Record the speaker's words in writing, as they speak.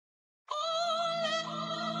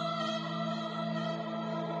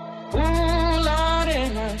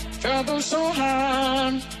trouble so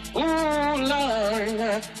hard. Ooh,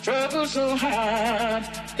 Lord, trouble so hard.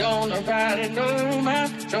 Don't nobody know my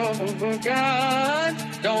trouble but God.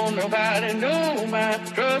 Don't nobody know my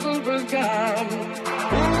trouble but God.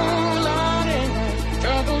 Ooh, Lord,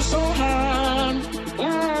 trouble so hard.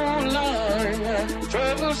 Ooh, Lord,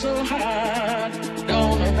 trouble so hard.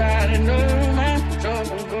 Don't nobody know my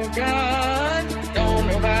trouble but God. Don't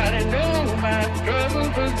nobody know my trouble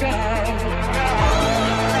but God.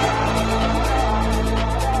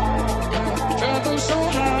 Trouble so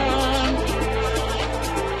hard.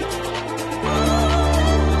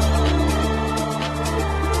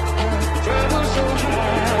 Trouble so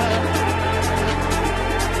hard.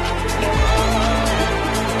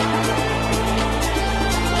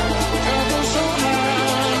 Trouble so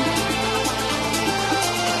hard.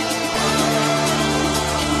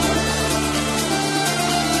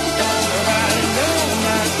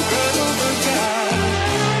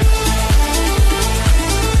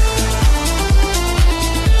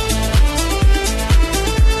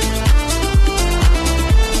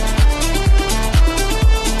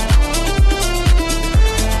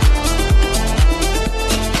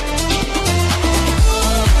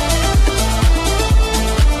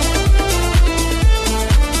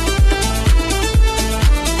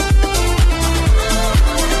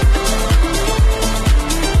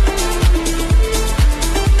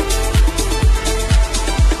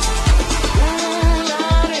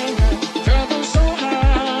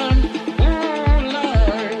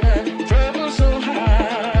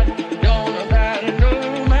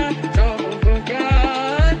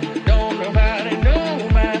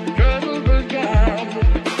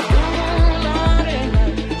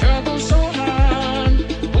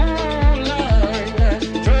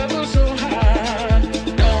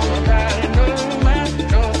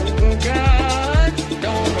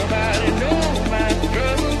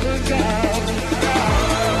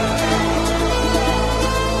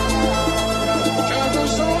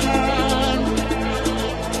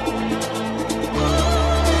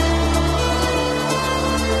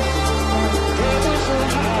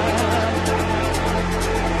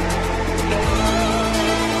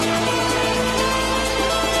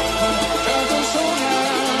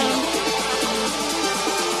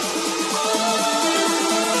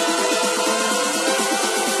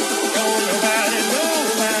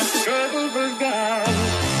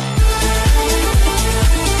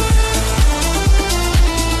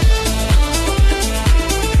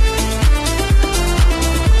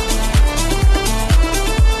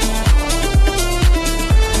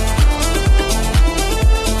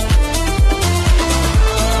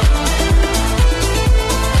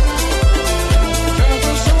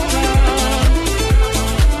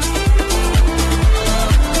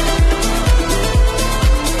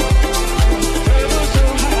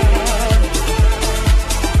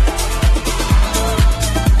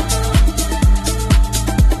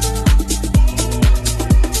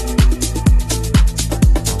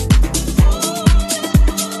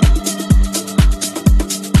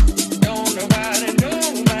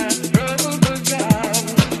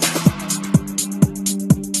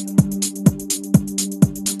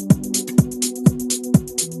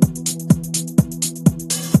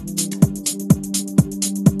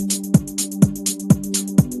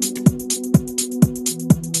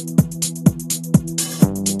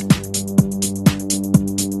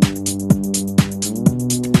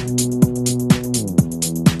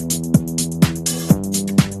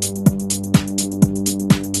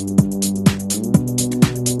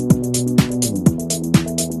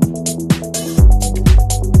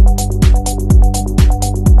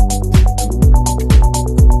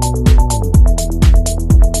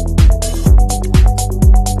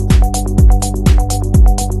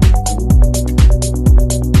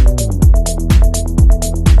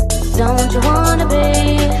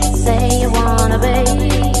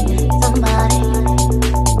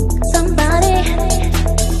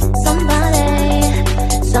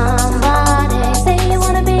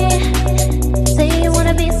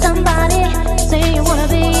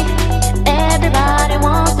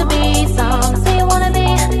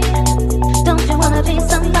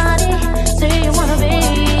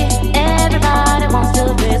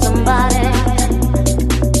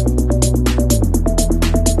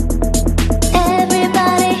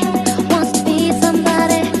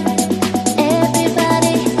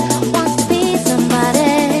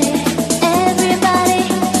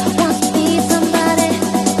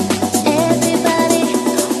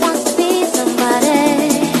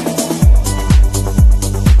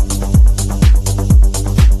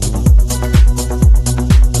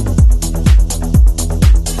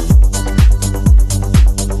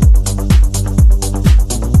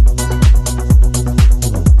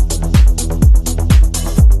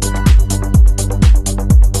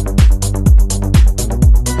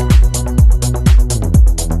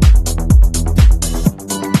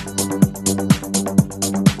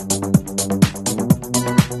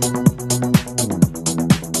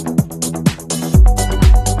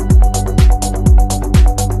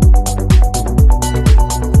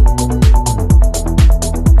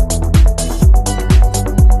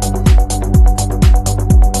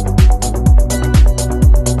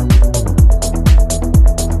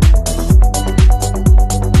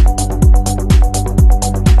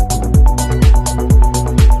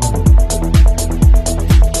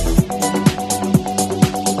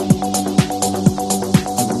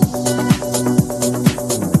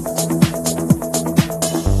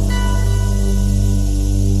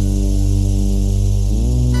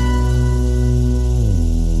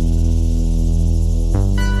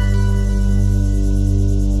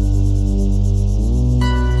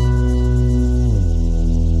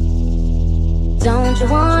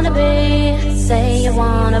 be, say you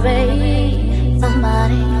wanna be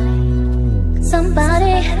somebody,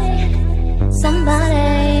 somebody, somebody,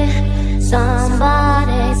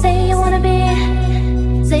 somebody. Say you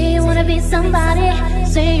wanna be somebody,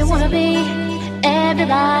 say you wanna be.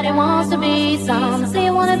 Everybody wants to be some. Say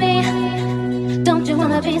you wanna be, don't you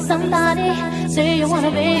wanna be somebody? Say you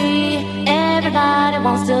wanna be. Everybody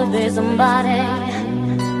wants to be somebody.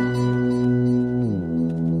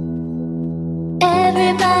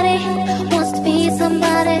 Everybody wants to be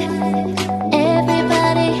somebody.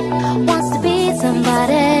 Everybody wants to be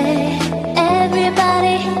somebody.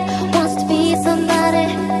 Everybody wants to be somebody.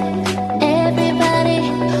 Everybody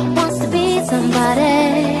wants to be somebody.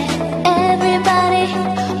 Everybody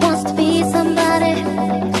wants to be somebody.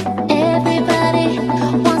 Everybody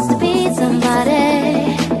wants to be somebody.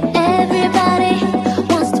 Everybody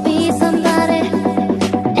wants to be somebody.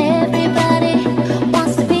 Everybody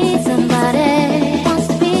wants to be somebody. Wants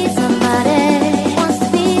to be somebody. Wants to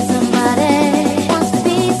be somebody. Wants to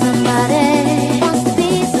be somebody. Wants to be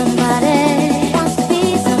somebody. Wants to be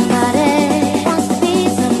somebody. Wants to be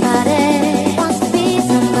somebody. Wants to be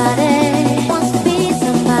somebody. Wants to be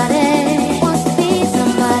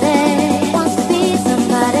somebody. Wants to be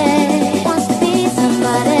somebody. Wants to be somebody. Wants to be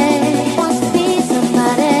somebody. Wants to be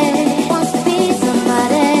somebody. Wants to be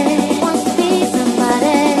somebody. Wants to be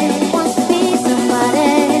somebody. Wants to be somebody.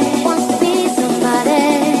 Wants to be somebody.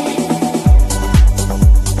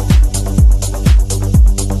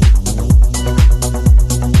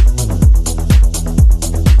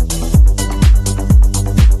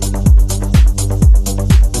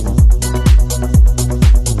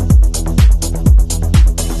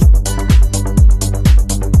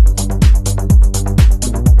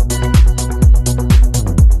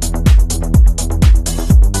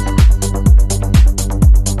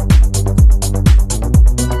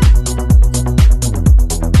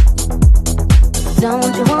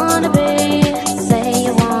 Don't you wanna be, say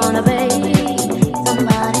you wanna be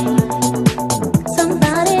somebody,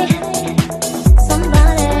 somebody,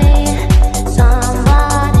 somebody,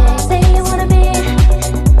 somebody.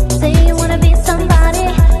 Say you wanna be somebody,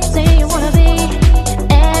 say you wanna be.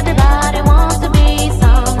 Everybody wants to be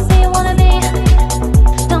some. Say you wanna be,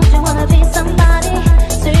 don't you wanna be somebody?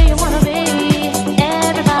 Say you wanna be.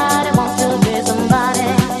 Everybody wants to be somebody.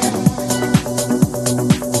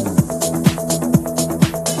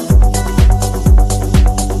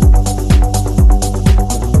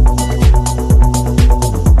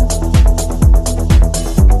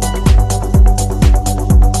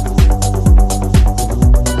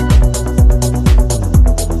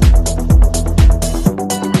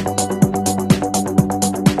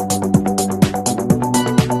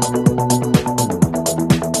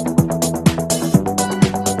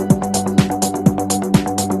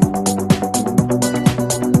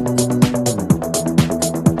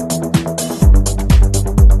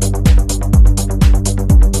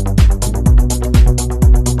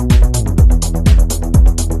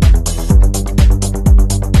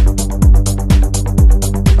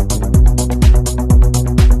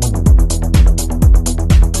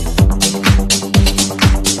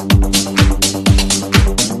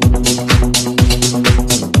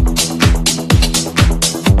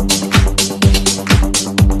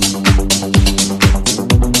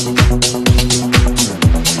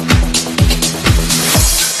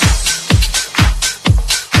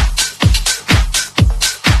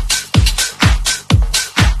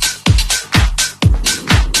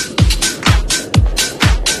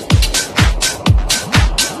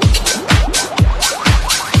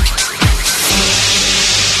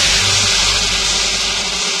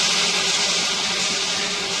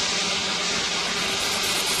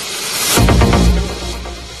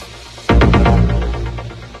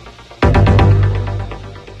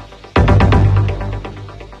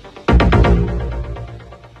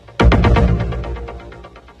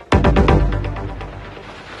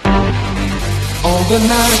 All the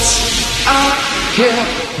nights I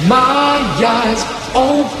kept my eyes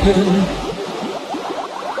open.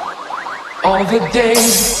 All the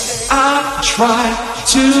days I tried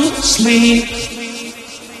to sleep.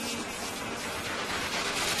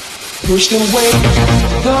 Pushed away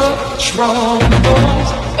the troubles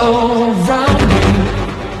around me.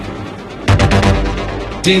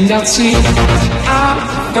 Did not see I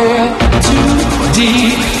fell too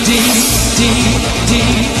deep, deep, deep,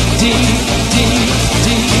 deep, deep, deep,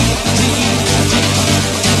 deep, deep.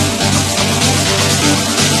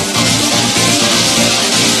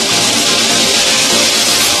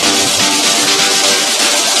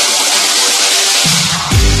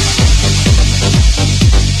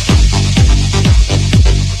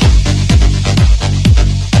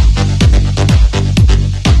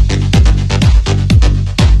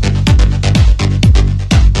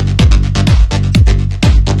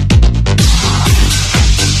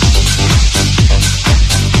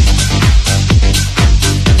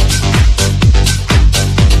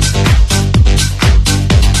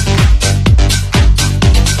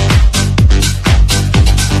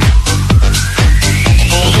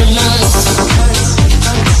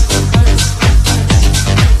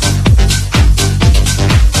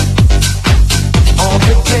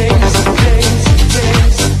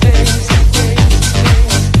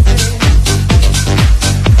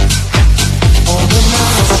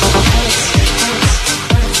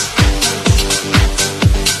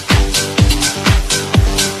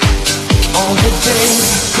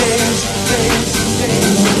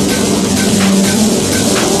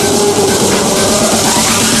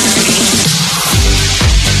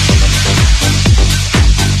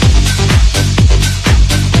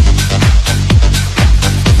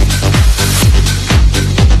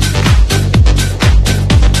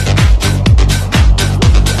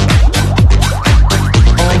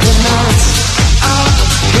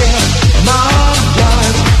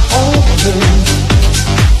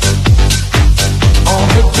 On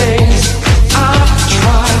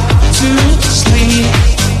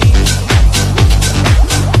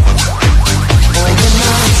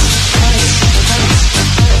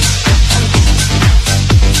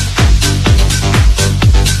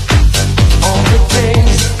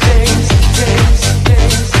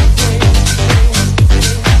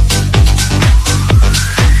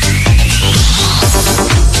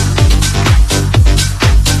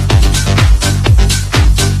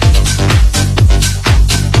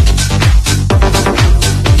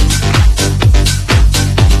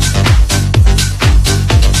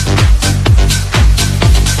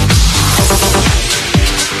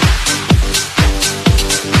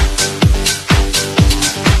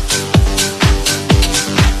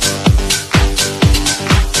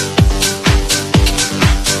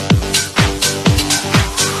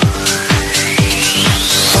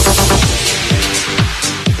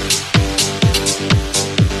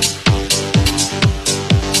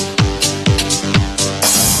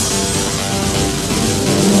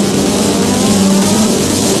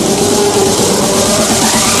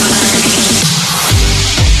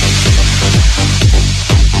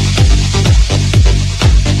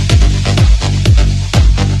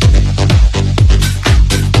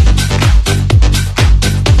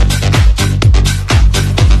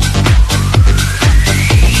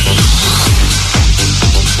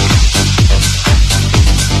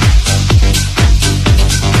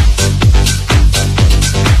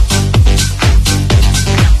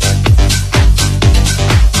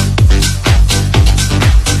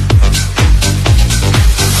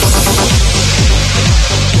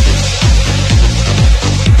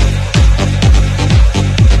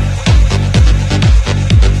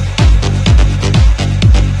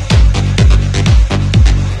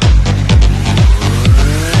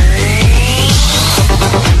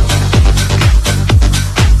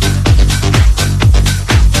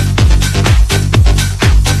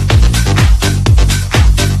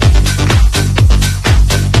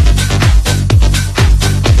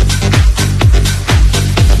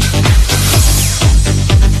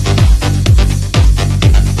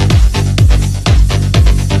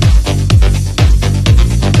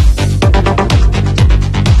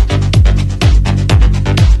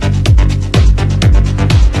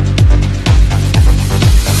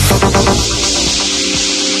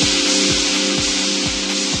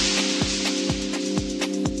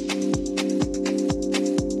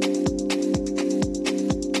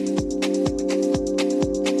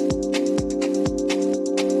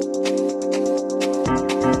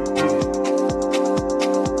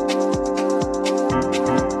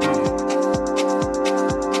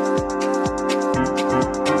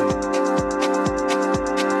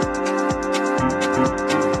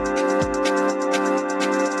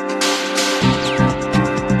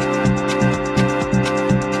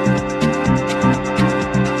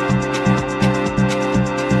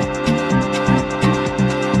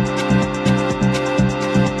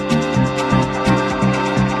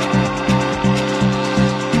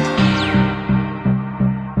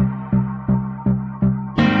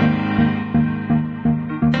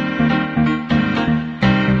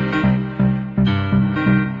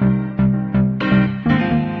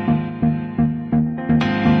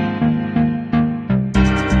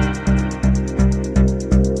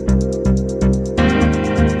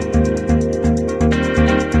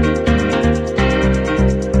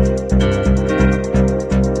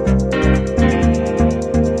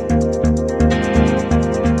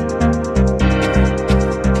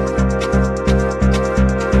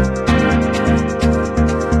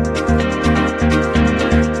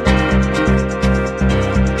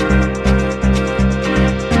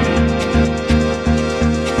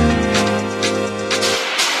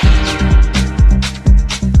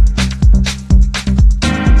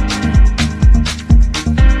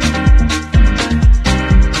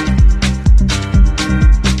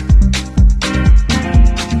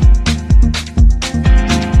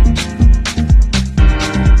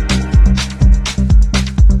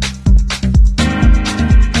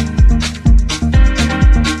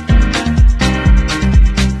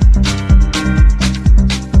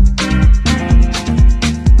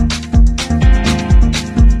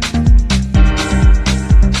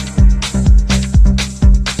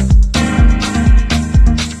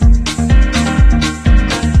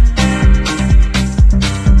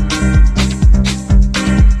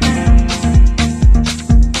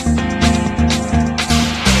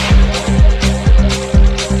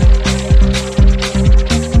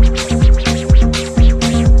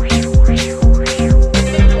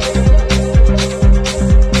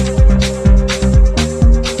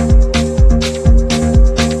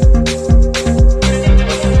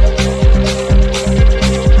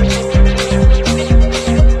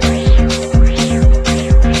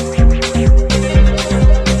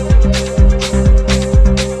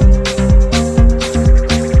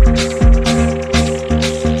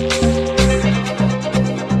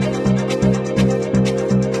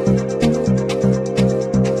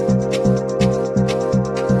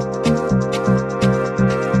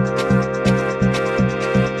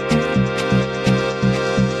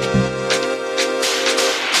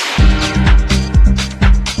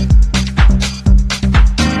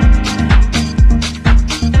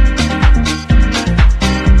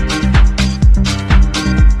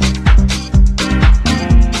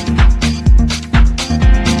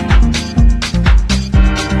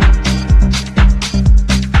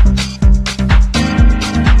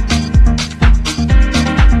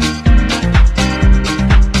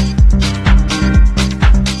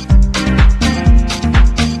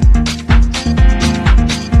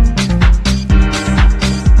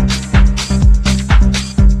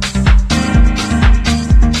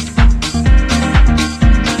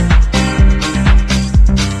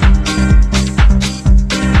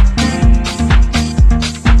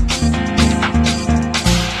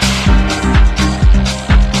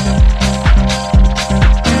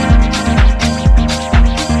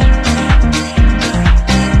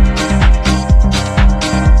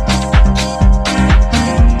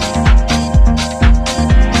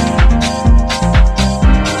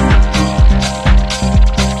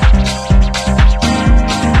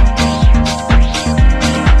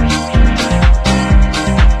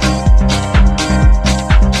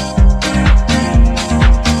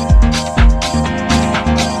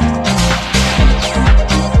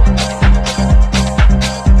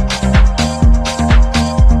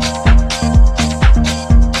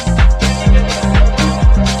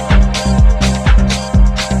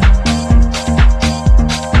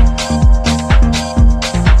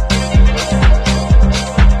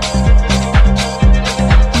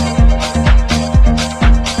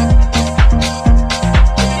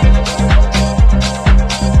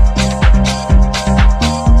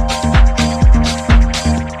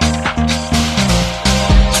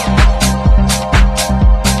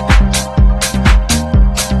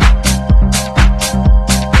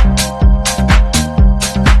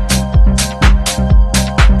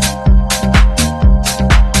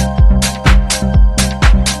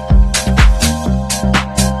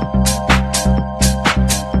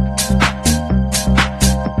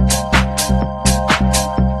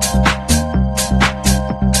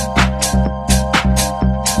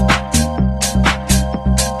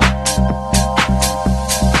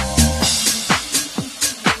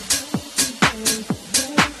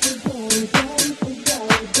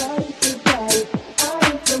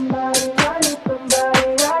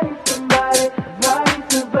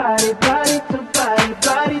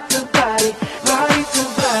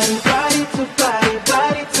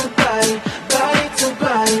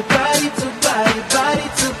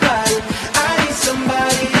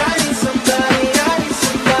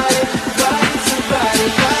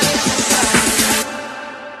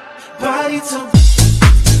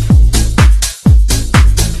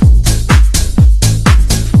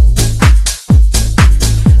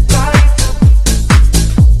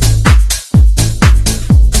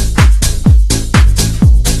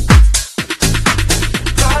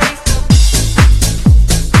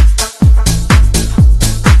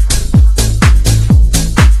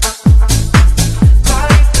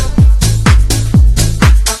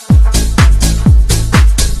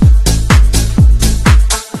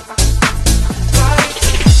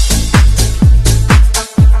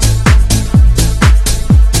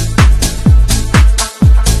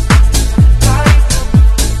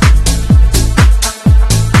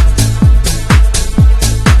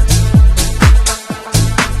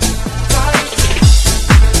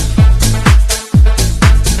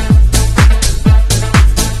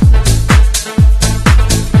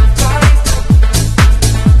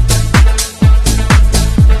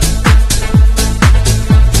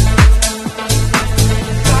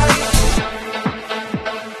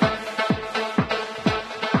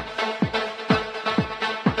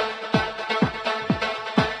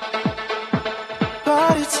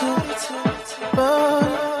to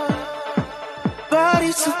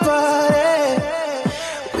body to body.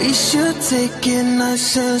 We should take it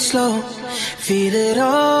nice and slow. Feel it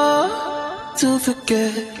all to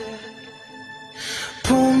forget.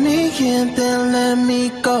 Pull me in, then let me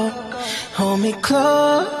go. Hold me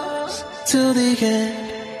close to the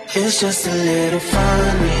end. It's just a little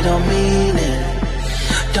fun, we don't mean it.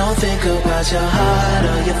 Don't think about your heart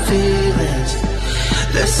or your feelings.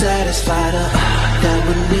 Let's satisfy the heart that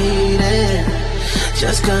we're needing.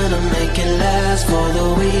 Just gonna make it last for the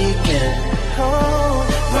weekend. Oh,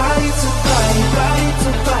 body to body, body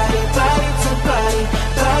to body, body to body,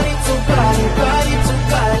 body to body, body to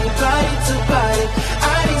body, body